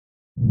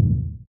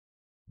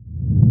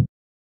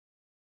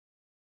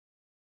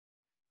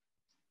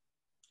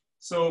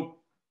So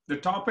the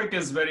topic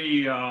is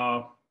very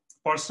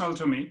personal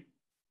to me.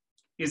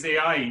 Is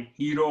AI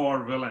hero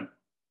or villain?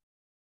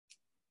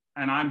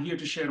 And I'm here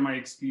to share my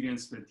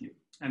experience with you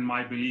and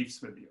my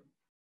beliefs with you.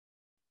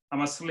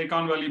 I'm a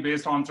Silicon Valley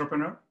based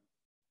entrepreneur,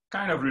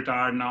 kind of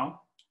retired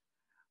now.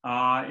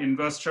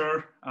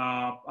 Investor,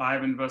 I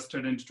have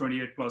invested into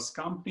 28 plus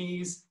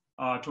companies.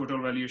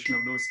 Total valuation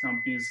of those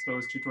companies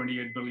close to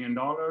 $28 billion,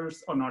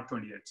 or not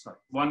 28, sorry,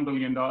 $1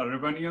 billion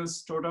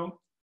revenues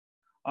total.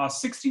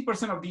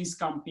 60% of these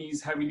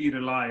companies heavily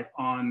rely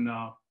on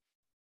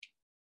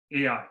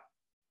AI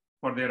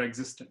for their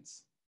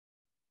existence.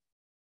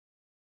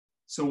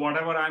 So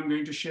whatever I'm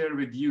going to share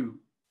with you,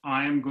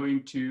 I am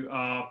going to,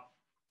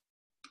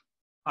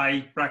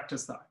 I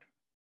practice that.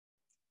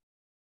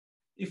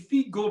 If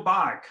we go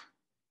back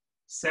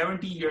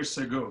 70 years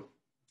ago,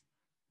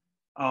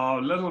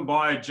 little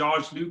boy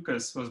George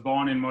Lucas was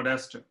born in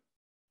Modesto.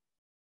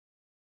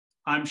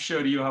 I'm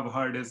sure you have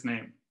heard his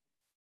name.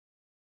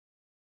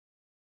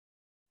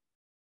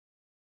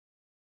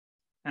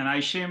 And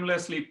I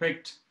shamelessly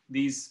picked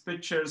these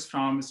pictures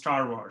from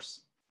Star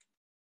Wars.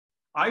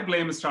 I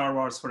blame Star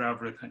Wars for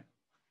everything.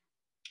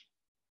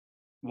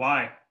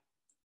 Why?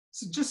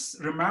 So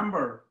just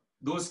remember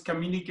those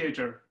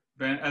communicators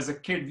when as a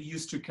kid we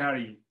used to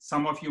carry.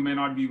 Some of you may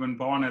not be even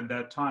born at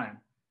that time.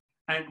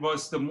 And it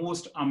was the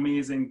most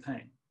amazing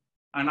thing.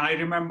 And I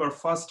remember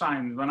first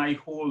time when I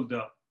hold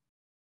the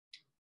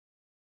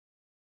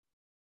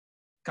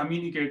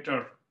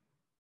communicator,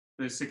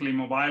 basically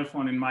mobile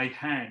phone in my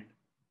hand,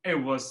 it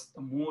was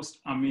the most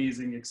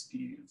amazing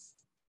experience.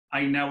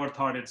 I never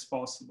thought it's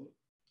possible.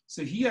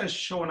 So he has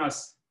shown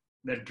us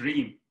the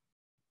dream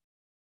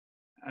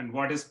and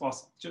what is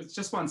possible.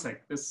 Just one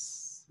sec,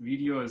 this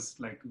video is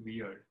like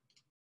weird.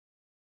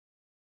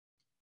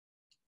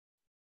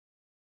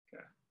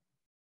 Okay,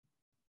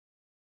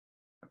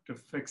 I have to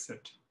fix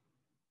it.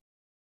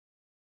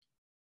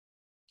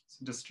 It's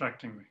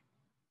distracting me.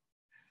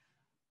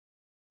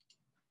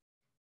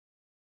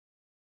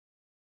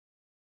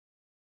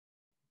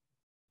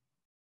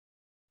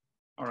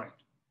 All right.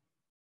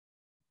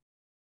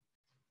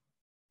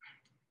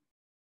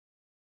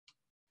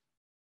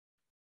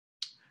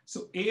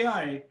 So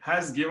AI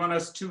has given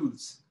us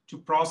tools to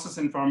process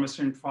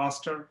information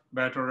faster,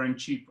 better, and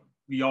cheaper.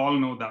 We all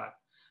know that.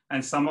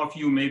 And some of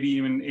you may be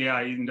even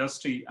AI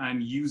industry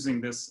and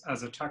using this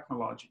as a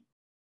technology.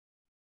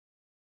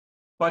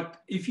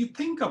 But if you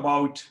think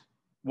about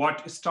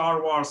what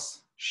Star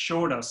Wars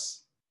showed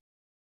us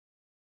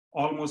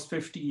almost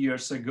 50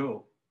 years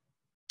ago,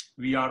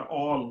 we are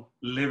all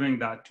living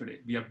that today.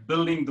 We are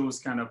building those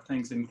kind of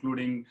things,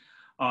 including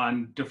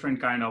on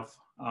different kind of,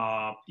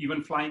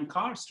 even flying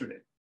cars today.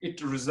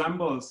 It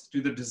resembles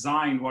to the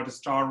design what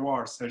Star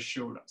Wars has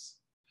showed us.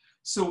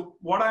 So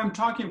what I'm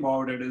talking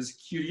about it is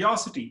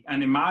curiosity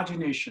and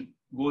imagination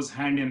goes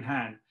hand in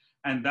hand.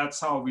 And that's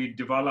how we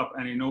develop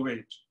and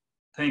innovate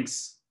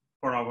things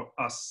for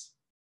us.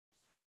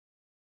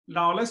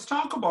 Now let's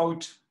talk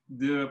about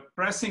the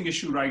pressing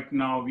issue right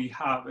now we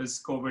have is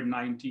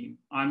COVID-19.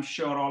 I'm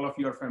sure all of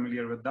you are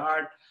familiar with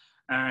that.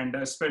 And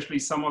especially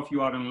some of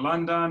you are in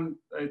London.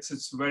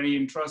 It's very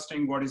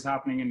interesting what is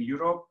happening in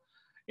Europe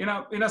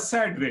in a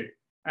sad way,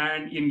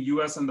 and in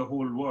US and the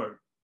whole world,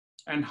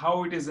 and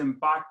how it is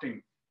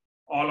impacting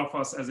all of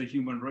us as a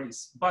human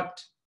race.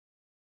 But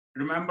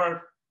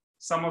remember,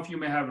 some of you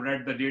may have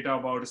read the data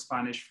about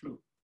Spanish flu.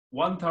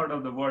 1/3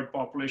 of the world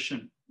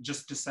population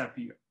just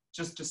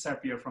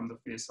disappear from the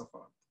face of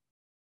Earth.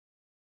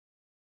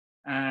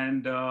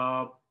 And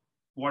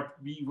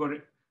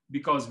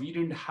because we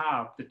didn't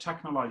have the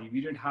technology,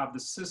 we didn't have the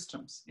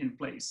systems in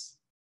place.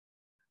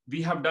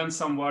 We have done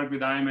some work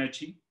with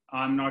IMHE.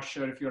 I'm not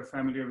sure if you're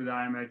familiar with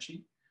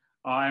IMHE.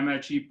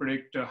 IMHE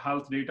predict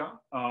health data.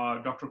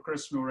 Dr.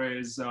 Chris Murray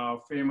is a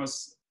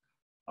famous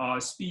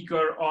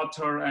speaker,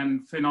 author,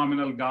 and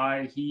phenomenal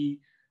guy.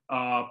 He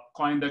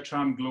coined the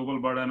term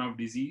global burden of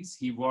disease.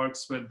 He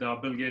works with the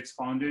Bill Gates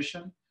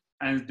Foundation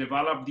and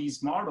developed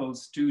these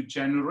models to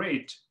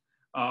generate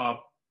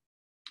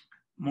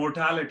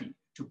mortality,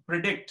 to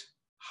predict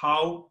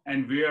how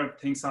and where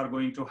things are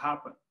going to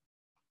happen.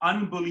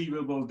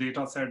 Unbelievable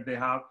data set they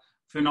have,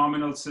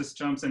 phenomenal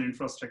systems and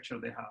infrastructure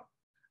they have.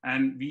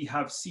 And we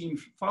have seen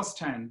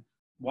firsthand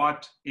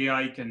what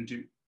AI can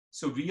do.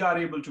 So we are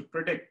able to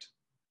predict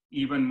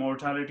even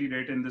mortality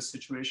rate in this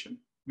situation.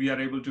 We are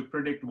able to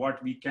predict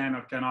what we can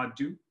or cannot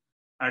do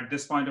at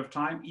this point of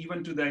time,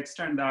 even to the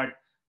extent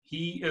that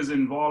he is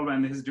involved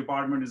and his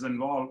department is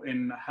involved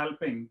in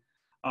helping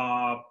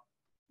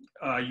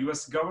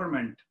US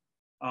government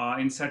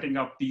in setting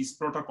up these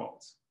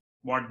protocols,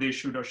 what they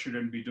should or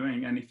shouldn't be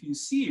doing. And if you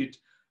see it,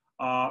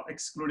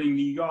 excluding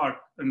New York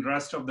and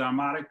rest of the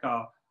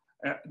America,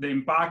 the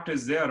impact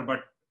is there,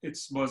 but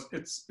it's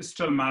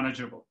still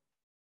manageable.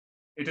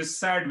 It is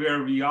sad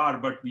where we are,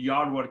 but we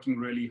are working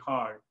really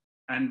hard.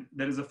 And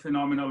there is a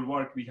phenomenal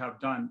work we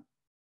have done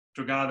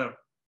together.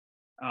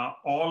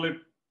 All it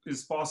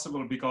is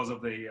possible because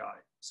of the AI.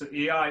 So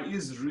AI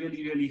is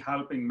really, really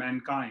helping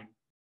mankind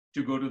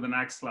to go to the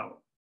next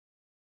level.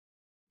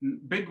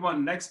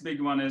 Next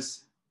big one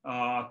is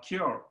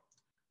cure.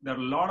 There are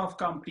a lot of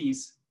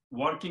companies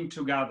working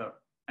together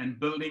and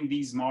building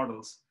these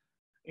models.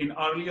 In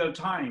earlier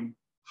time,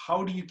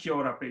 how do you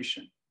cure a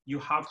patient? You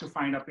have to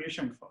find a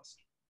patient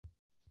first.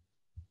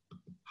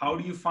 How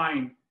do you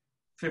find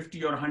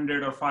 50 or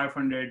 100 or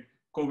 500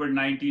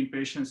 COVID-19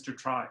 patients to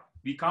try?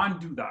 We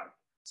can't do that.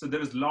 So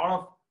there is a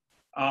lot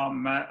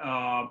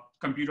of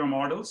computer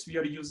models we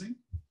are using.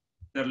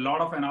 There are a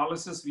lot of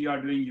analysis we are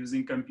doing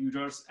using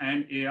computers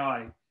and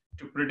AI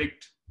to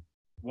predict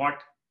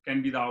what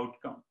can be the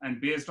outcome. And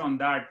based on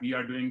that, we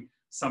are doing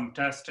some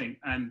testing,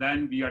 and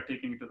then we are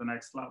taking it to the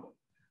next level.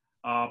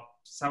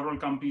 Several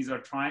companies are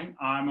trying.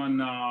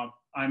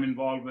 I'm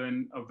involved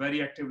in,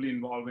 very actively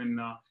involved in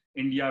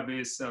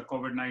India-based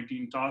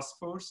COVID-19 task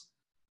force.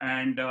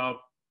 And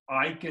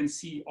I can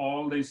see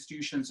all the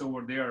institutions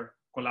over there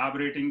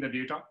collaborating the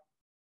data,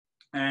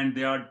 and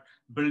they are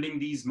building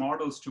these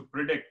models to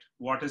predict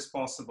what is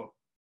possible.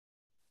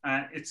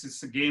 And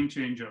it's a game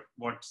changer,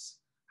 what's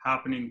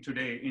happening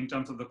today in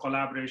terms of the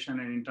collaboration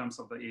and in terms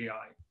of the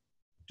AI.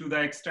 To the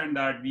extent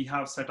that we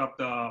have set up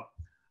the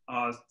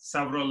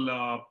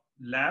several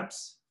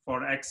labs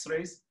for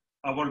X-rays.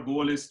 Our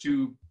goal is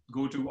to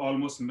go to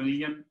almost 1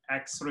 million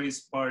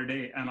X-rays per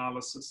day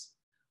analysis.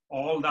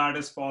 All that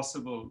is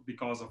possible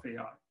because of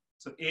AI.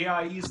 So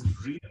AI is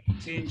really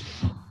changing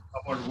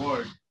our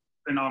world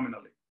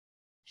phenomenally.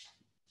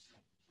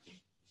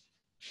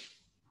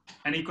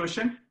 Any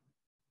question?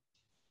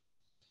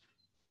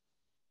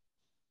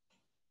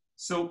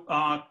 So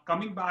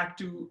coming back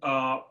to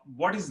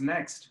what is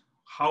next,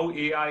 how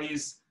AI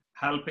is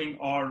helping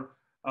or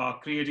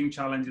creating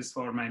challenges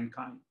for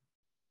mankind.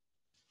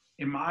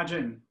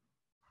 Imagine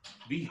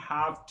we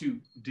have to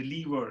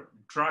deliver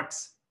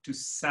drugs to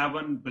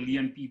 7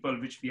 billion people,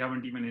 which we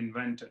haven't even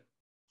invented.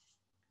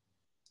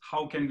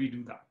 How can we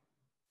do that?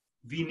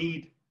 We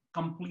need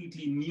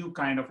completely new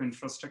kind of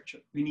infrastructure.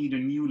 We need a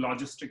new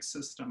logistics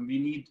system. We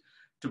need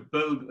to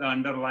build the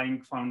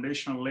underlying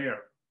foundational layer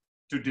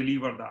to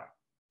deliver that.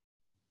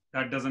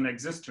 That doesn't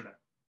exist today.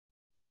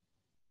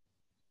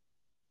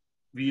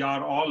 We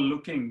are all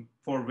looking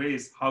for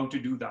ways how to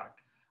do that.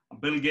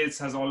 Bill Gates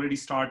has already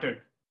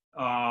started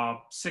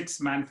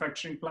 6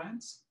 manufacturing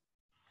plants.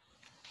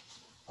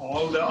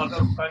 All the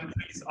other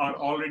countries are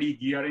already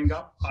gearing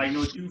up. I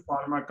know 2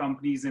 pharma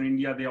companies in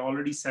India, they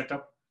already set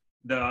up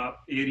the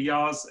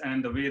areas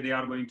and the way they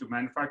are going to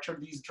manufacture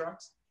these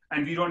drugs.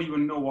 And we don't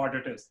even know what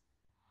it is.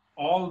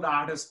 All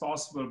that is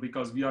possible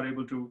because we are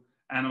able to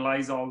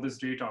analyze all this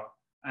data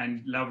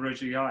and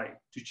leverage AI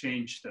to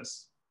change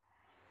this.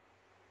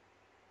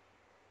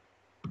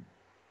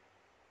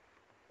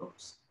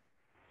 Oops.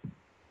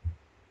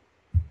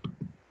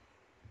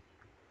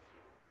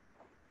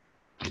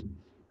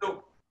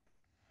 So,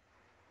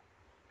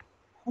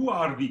 who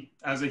are we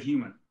as a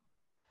human?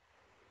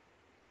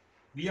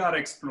 We are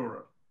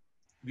explorer.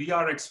 We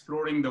are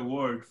exploring the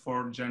world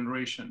for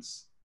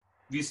generations.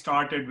 We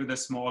started with a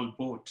small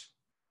boat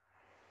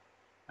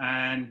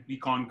and we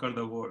conquer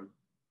the world.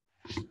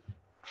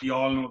 We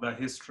all know the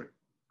history,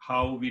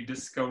 how we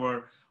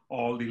discover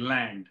all the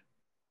land,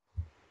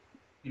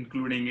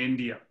 including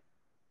India,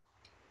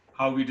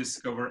 how we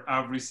discover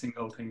every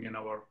single thing in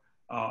our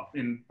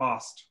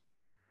past.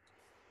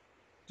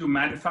 To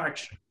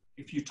manufacture,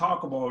 if you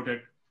talk about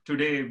it,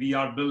 today we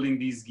are building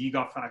these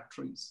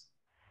gigafactories.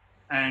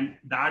 And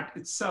that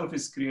itself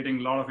is creating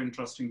a lot of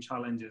interesting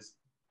challenges.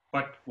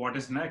 But what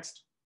is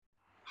next?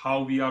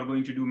 How we are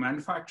going to do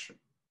manufacturing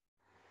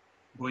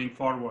going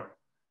forward?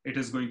 It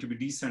is going to be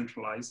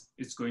decentralized.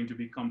 It's going to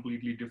be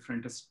completely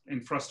different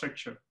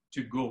infrastructure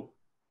to go.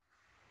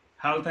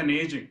 Health and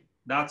aging,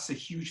 that's a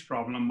huge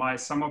problem.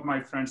 Some of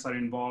my friends are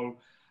involved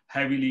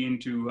heavily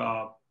into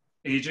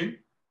aging.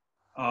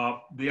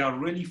 They are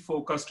really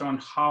focused on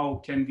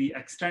how can we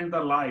extend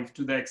the life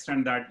to the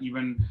extent that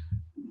even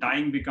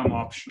dying become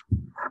optional.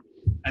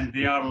 And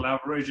they are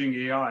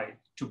leveraging AI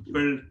to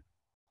build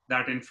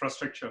that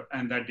infrastructure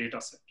and that data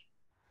set.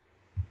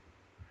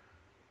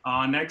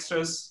 Next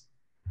is,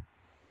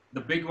 the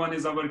big one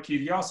is our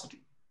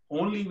curiosity.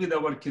 Only with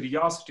our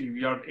curiosity,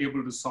 we are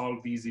able to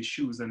solve these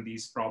issues and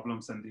these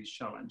problems and these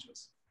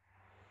challenges.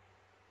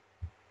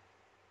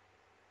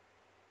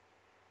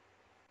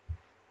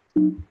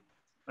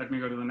 Let me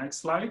go to the next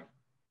slide.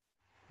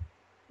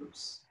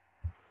 Oops.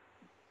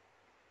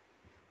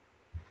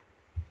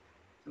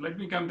 So let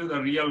me come to the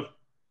real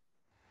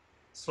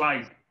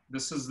slide.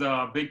 This is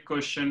the big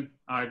question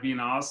I've been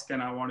asked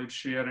and I wanted to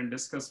share and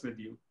discuss with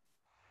you.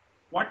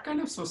 What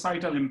kind of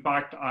societal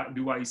impact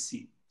do I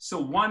see? So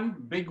one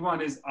big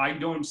one is I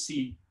don't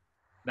see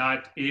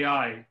that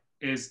AI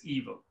is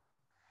evil.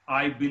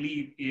 I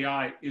believe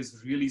AI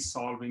is really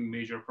solving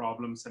major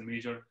problems and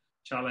major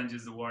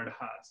challenges the world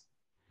has.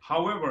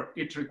 However,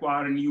 it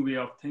requires a new way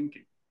of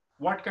thinking.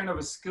 What kind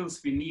of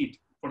skills we need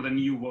for the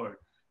new world?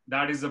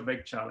 That is a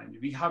big challenge.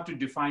 We have to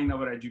define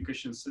our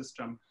education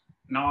system.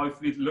 Now,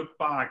 if we look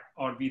back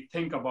or we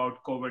think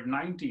about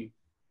COVID-19,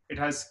 it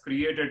has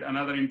created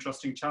another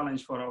interesting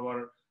challenge for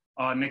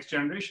our next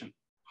generation.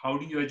 How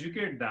do you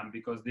educate them?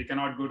 Because they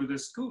cannot go to the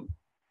school.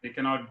 They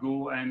cannot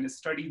go and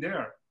study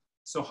there.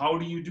 So how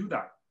do you do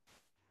that?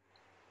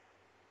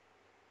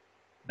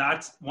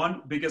 That's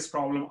one biggest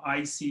problem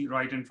I see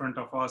right in front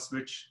of us,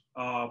 which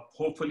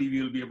hopefully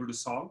we'll be able to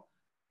solve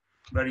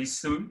very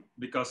soon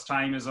because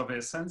time is of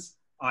essence.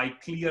 I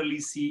clearly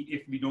see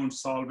if we don't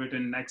solve it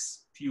in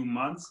next few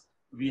months,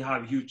 we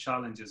have huge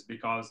challenges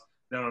because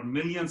there are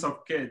millions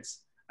of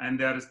kids and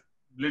there is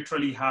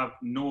literally have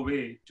no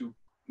way to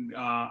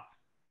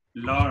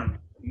learn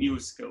new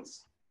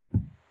skills.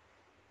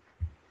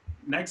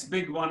 Next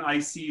big one I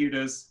see it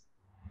is,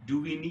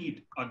 do we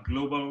need a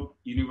global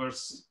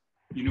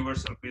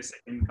universal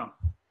basic income?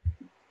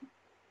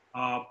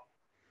 A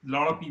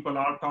lot of people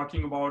are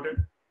talking about it.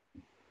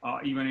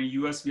 Even in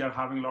US, we are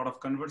having a lot of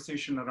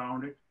conversation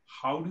around it.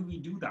 How do we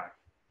do that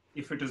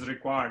if it is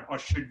required, or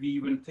should we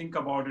even think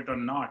about it or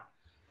not?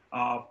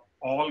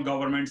 All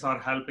governments are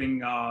helping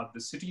the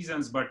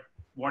citizens, but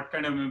what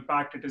kind of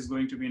impact it is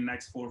going to be in the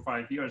next 4 or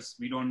 5 years,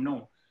 we don't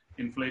know.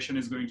 Inflation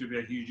is going to be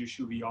a huge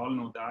issue. We all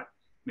know that.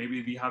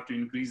 Maybe we have to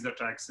increase the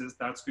taxes.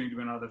 That's going to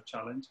be another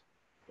challenge.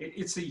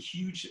 It's a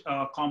huge,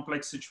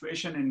 complex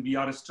situation, and we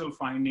are still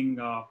finding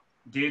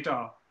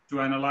data to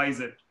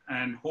analyze it,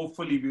 and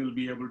hopefully we'll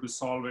be able to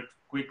solve it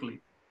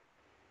quickly.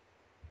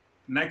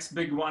 Next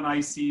big one I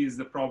see is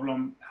the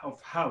problem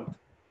of health.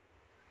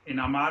 In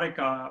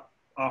America,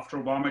 after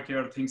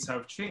Obamacare, things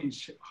have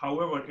changed.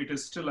 However, it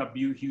is still a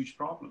huge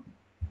problem.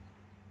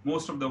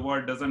 Most of the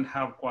world doesn't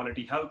have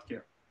quality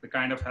healthcare, the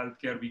kind of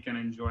healthcare we can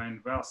enjoy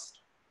in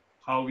West.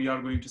 How we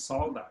are going to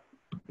solve that?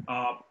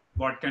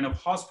 What kind of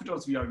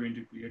hospitals we are going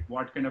to create?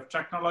 What kind of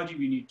technology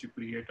we need to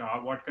create?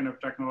 What kind of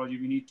technology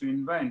we need to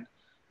invent?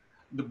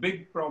 The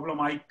big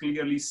problem I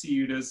clearly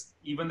see it is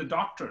even the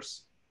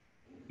doctors.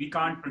 We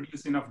can't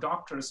produce enough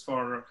doctors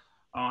for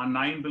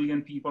 9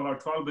 billion people or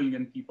 12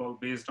 billion people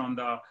based on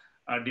the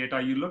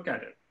data you look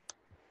at it.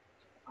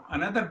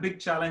 Another big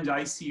challenge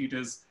I see it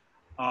is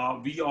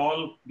we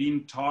all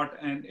been taught,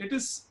 and it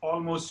is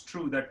almost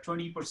true, that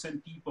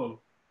 20%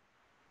 people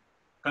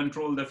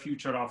control the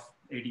future of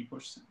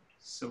 80%.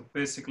 So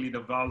basically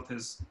the wealth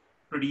is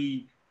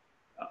pretty,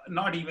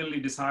 not evenly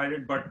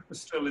decided, but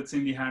still it's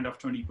in the hand of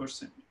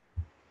 20%.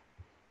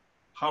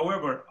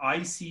 However,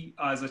 I see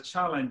as a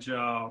challenge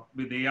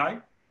with AI,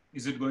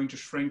 is it going to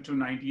shrink to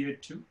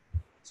 98 too?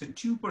 So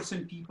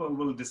 2% people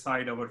will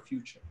decide our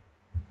future.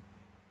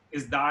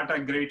 Is that a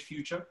great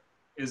future?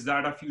 Is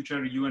that a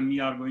future you and me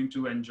are going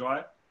to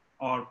enjoy,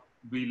 or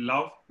we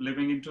love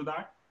living into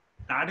that?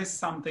 That is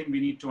something we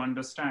need to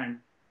understand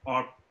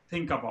or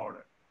think about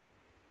it.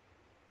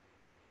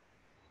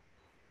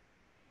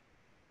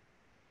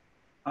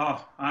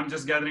 Oh, I'm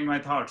just gathering my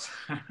thoughts.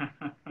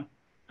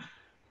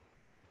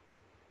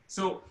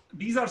 So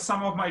these are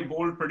some of my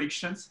bold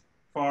predictions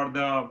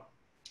for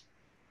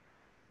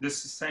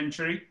this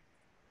century.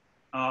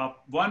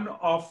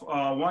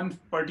 One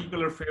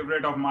particular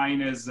favorite of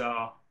mine is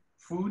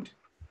food.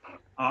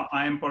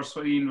 I am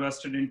personally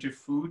invested into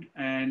food,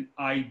 and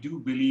I do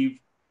believe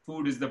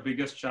food is the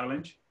biggest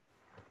challenge.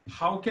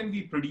 How can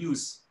we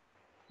produce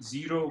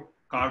zero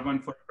carbon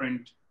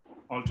footprint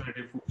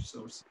alternative food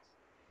sources?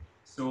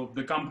 So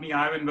the company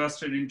I've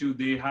invested into,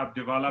 they have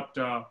developed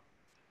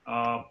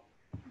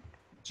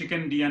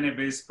chicken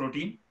DNA-based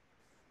protein,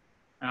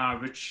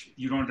 which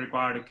you don't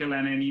require to kill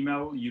an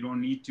animal. You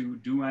don't need to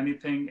do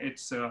anything.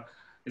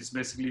 It's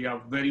basically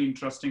a very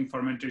interesting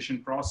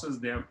fermentation process.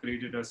 They have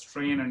created a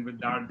strain, and with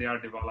that, they are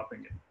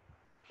developing it.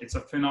 It's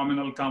a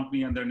phenomenal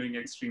company, and they're doing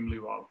extremely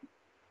well.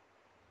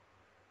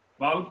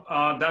 Well,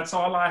 that's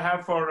all I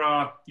have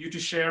for you to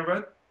share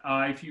with.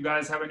 If you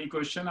guys have any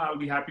question, I'll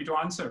be happy to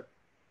answer.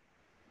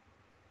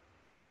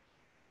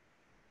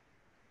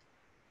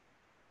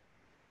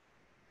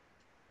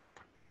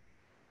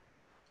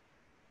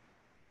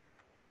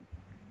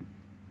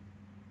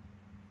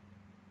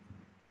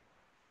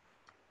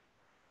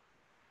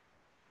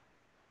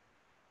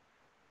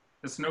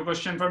 There's no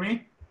question for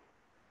me?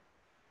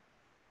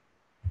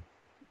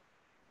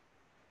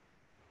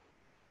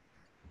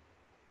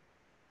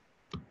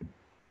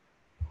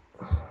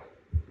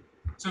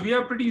 So we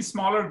are a pretty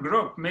smaller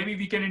group. Maybe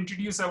we can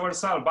introduce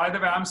ourselves. By the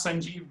way, I'm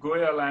Sanjiv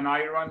Goyal, and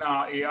I run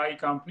an AI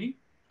company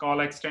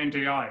called Extent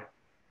AI.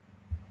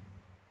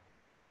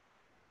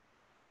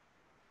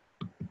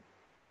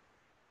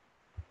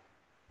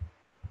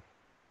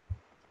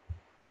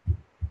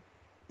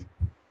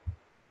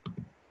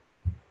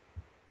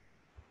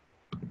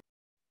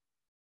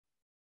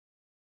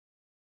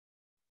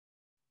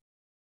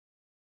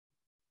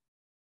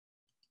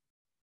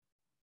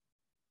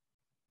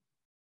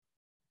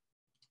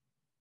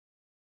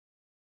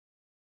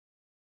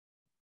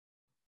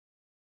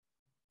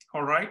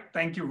 All right.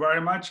 Thank you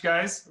very much,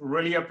 guys.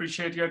 Really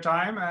appreciate your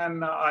time,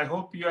 and I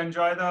hope you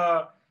enjoy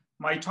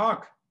my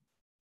talk.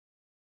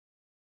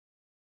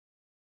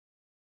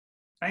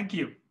 Thank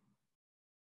you.